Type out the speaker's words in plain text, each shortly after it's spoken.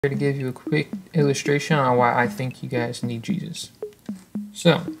To give you a quick illustration on why I think you guys need Jesus.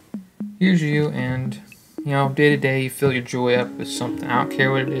 So, here's you, and day to day you fill your joy up with something. I don't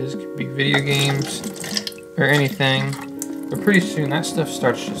care what it is. It could be video games or anything, but pretty soon that stuff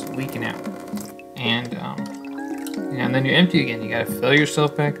starts just leaking out, and and then you're empty again. You gotta fill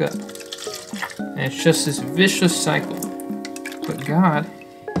yourself back up, and it's just this vicious cycle. But God,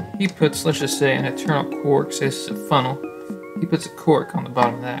 He puts, let's just say, an eternal cork. Say this is a funnel. He puts a cork on the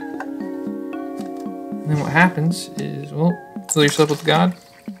bottom of that. And then what happens is, well, fill yourself with God,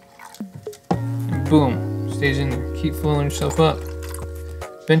 and boom, stays in there. Keep filling yourself up.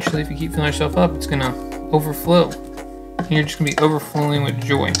 Eventually, if you keep filling yourself up, it's gonna overflow. And you're just gonna be overflowing with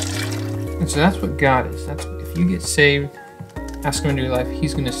joy. And so that's what God is. That's if you get saved, ask Him into your life,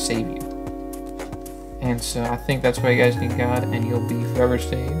 He's gonna save you. And so I think that's why you guys need God, and you'll be forever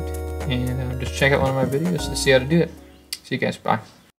saved. And just check out one of my videos to see how to do it. See you guys. Bye.